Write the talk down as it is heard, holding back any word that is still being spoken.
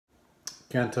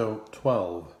Canto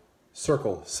 12,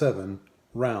 Circle 7,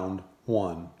 Round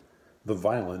 1, The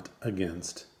Violent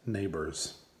Against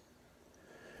Neighbors.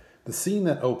 The scene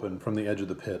that opened from the edge of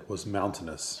the pit was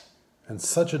mountainous, and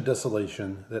such a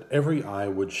desolation that every eye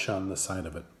would shun the sight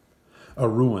of it. A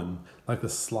ruin like the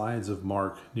slides of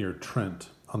Mark near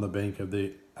Trent on the bank of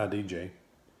the Adige,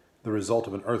 the result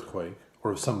of an earthquake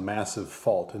or of some massive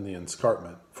fault in the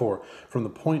escarpment, for from the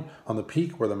point on the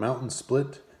peak where the mountain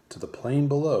split to the plain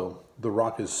below, the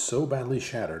rock is so badly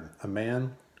shattered, a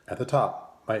man at the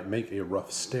top might make a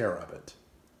rough stair of it.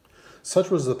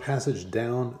 Such was the passage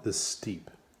down this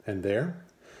steep, and there,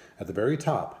 at the very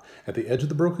top, at the edge of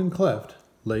the broken cleft,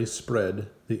 lay spread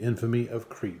the infamy of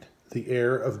Crete, the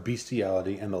heir of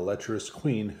bestiality and the lecherous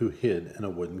queen who hid in a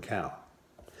wooden cow.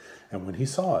 And when he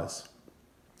saw us,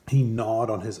 he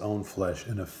gnawed on his own flesh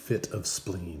in a fit of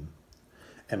spleen.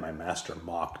 And my master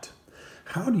mocked.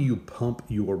 How do you pump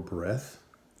your breath?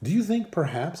 Do you think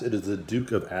perhaps it is the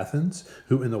Duke of Athens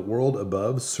who in the world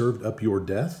above served up your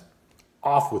death?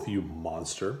 Off with you,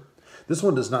 monster. This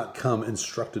one does not come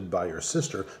instructed by your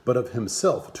sister, but of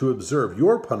himself to observe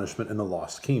your punishment in the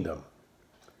lost kingdom.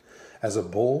 As a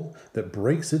bull that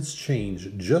breaks its chains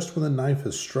just when the knife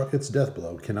has struck its death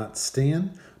blow cannot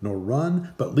stand nor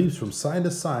run, but leaps from side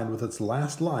to side with its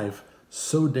last life,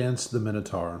 so danced the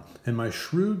Minotaur, and my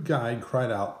shrewd guide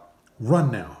cried out, "Run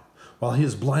now, while he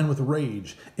is blind with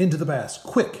rage, into the bass,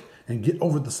 quick, and get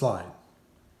over the slide."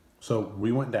 So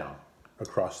we went down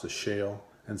across the shale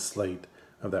and slate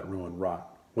of that ruined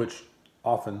rock, which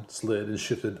often slid and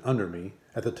shifted under me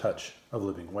at the touch of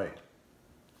living weight.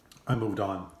 I moved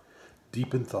on,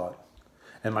 deep in thought,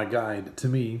 and my guide to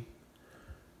me,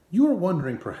 "You are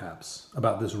wondering perhaps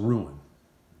about this ruin,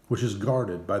 which is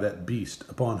guarded by that beast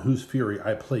upon whose fury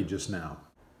I played just now.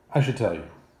 I should tell you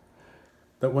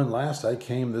that when last I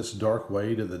came this dark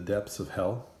way to the depths of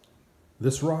hell,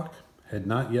 this rock had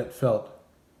not yet felt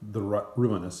the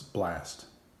ruinous blast.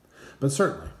 But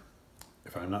certainly,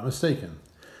 if I am not mistaken,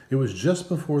 it was just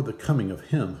before the coming of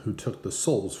him who took the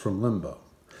souls from limbo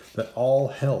that all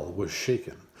hell was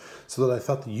shaken, so that I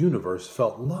thought the universe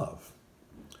felt love,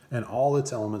 and all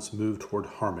its elements moved toward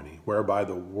harmony, whereby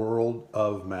the world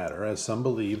of matter, as some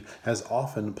believe, has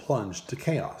often plunged to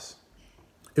chaos.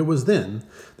 It was then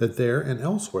that there and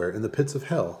elsewhere in the pits of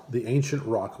hell, the ancient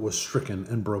rock was stricken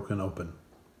and broken open.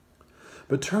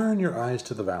 But turn your eyes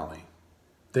to the valley.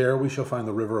 There we shall find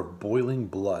the river of boiling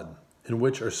blood, in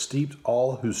which are steeped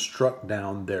all who struck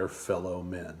down their fellow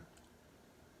men.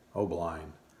 O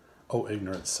blind, O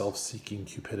ignorant, self-seeking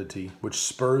cupidity, which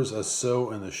spurs us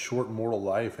so in the short mortal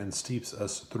life and steeps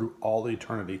us through all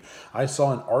eternity, I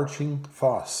saw an arching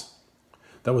fosse,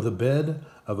 that with a bed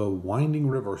of a winding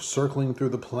river circling through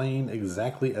the plain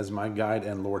exactly as my guide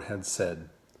and lord had said.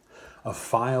 A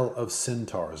file of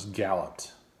centaurs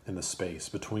galloped in the space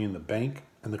between the bank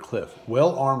and the cliff,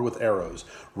 well armed with arrows,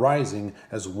 rising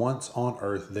as once on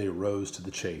earth they rose to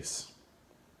the chase.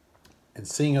 And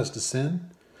seeing us descend,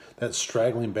 that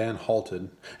straggling band halted,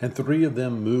 and 3 of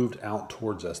them moved out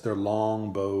towards us, their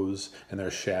long bows and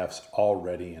their shafts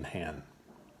already in hand.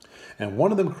 And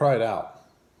one of them cried out,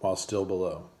 while still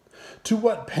below, "To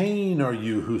what pain are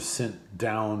you who sent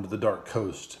down to the dark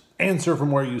coast? Answer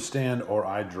from where you stand, or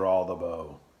I draw the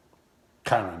bow.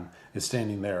 Chiron is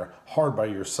standing there, hard by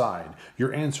your side.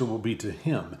 Your answer will be to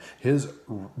him.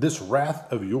 This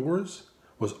wrath of yours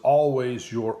was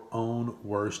always your own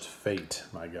worst fate,"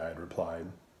 my guide replied.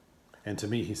 And to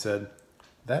me he said,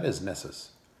 "That is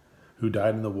Nessus, who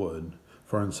died in the wood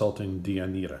for insulting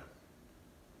Deianira.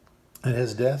 At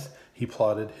his death, he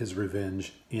plotted his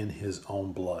revenge in his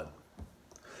own blood.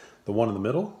 The one in the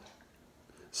middle,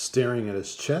 staring at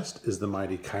his chest, is the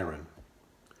mighty Chiron,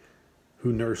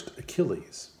 who nursed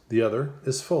Achilles. The other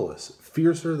is Pholus,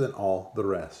 fiercer than all the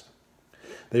rest.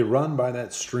 They run by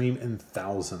that stream in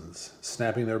thousands,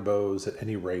 snapping their bows at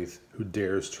any wraith who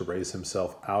dares to raise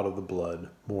himself out of the blood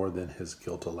more than his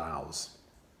guilt allows."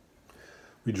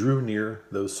 We drew near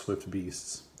those swift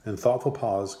beasts. In thoughtful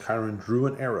pause, Chiron drew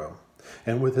an arrow,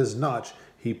 and with his notch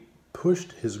he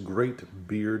pushed his great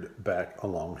beard back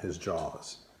along his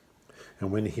jaws.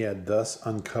 And when he had thus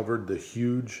uncovered the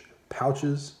huge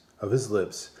pouches of his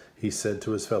lips, he said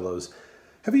to his fellows,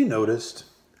 "Have you noticed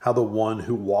how the one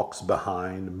who walks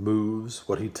behind moves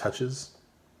what he touches?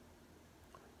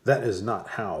 That is not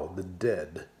how the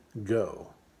dead go."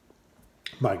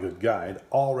 My good guide,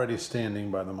 already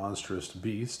standing by the monstrous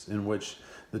beast in which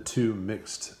the 2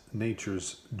 mixed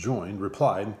natures joined,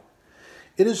 replied,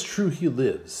 "It is true he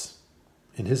lives.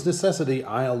 In his necessity,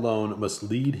 I alone must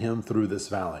lead him through this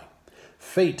valley.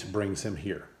 Fate brings him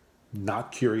here,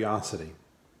 not curiosity.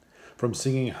 from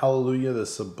singing hallelujah, the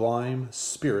sublime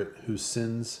spirit who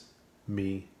sends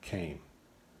me came.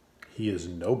 He is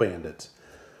no bandit,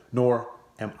 nor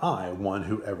am I one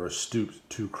who ever stooped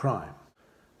to crime.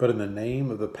 But in the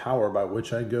name of the power by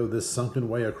which I go this sunken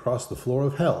way across the floor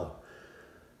of hell,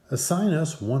 assign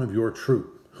us one of your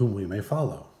troop whom we may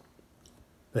follow,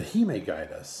 that he may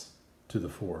guide us to the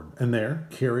ford, and there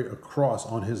carry across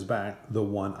on his back the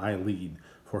one I lead,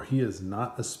 for he is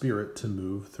not a spirit to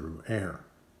move through air.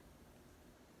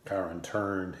 Chiron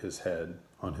turned his head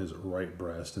on his right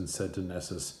breast and said to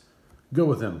Nessus, "Go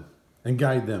with him and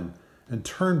guide them, and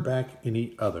turn back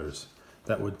any others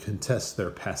that would contest their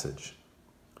passage."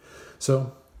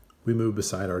 So we moved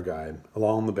beside our guide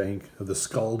along the bank of the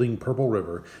scalding purple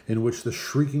river in which the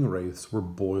shrieking wraiths were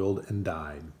boiled and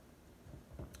dyed.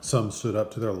 Some stood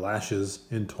up to their lashes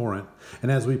in torrent,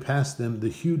 and as we passed them, the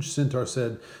huge centaur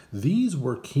said, "These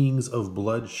were kings of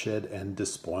bloodshed and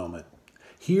despoilment.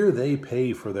 Here they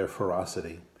pay for their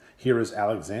ferocity. Here is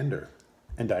Alexander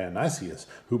and Dionysius,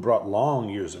 who brought long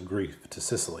years of grief to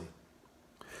Sicily.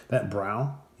 That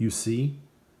brow you see,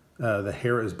 the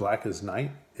hair as black as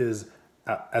night, is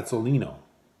Azzolino,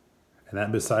 and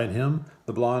that beside him,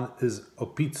 the blonde, is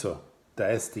Opizzo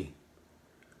d'Asti,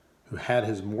 who had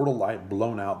his mortal light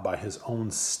blown out by his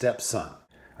own stepson."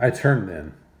 I turned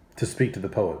then to speak to the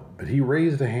poet, but he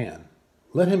raised a hand.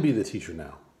 "Let him be the teacher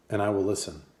now, and I will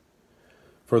listen."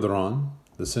 Further on,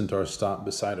 the centaur stopped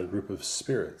beside a group of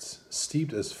spirits,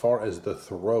 steeped as far as the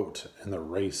throat in the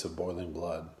race of boiling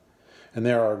blood. And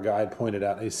there our guide pointed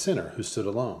out a sinner who stood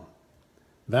alone.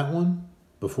 That one,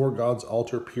 before God's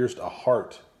altar, pierced a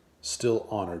heart still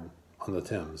honored on the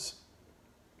Thames.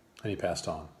 And he passed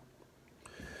on.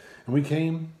 And we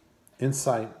came in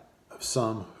sight of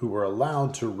some who were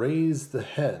allowed to raise the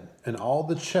head and all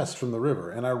the chest from the river,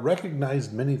 and I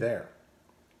recognized many there.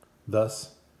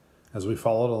 Thus, as we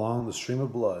followed along the stream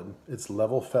of blood, its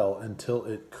level fell until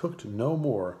it cooked no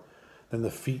more than the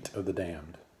feet of the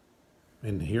damned.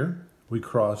 And here we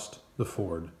crossed the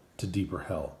ford to deeper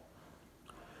hell.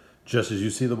 "Just as you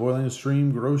see the boiling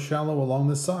stream grow shallow along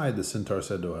the side," the centaur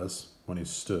said to us when he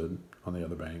stood on the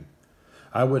other bank,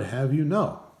 "I would have you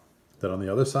know that on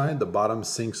the other side the bottom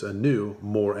sinks anew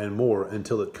more and more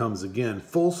until it comes again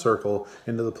full circle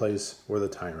into the place where the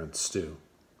tyrants stew.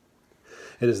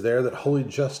 It is there that holy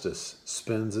justice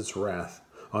spends its wrath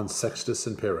on Sextus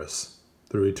and Paris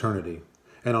through eternity,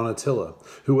 and on Attila,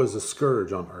 who was a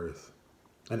scourge on earth,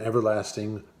 and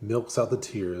everlasting milks out the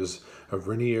tears of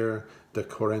Renier de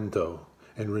Corrento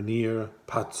and Renier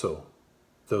Pazzo,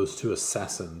 those two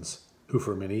assassins who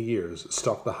for many years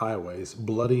stalked the highways,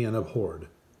 bloody and abhorred."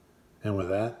 And with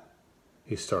that,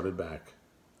 he started back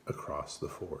across the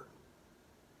ford.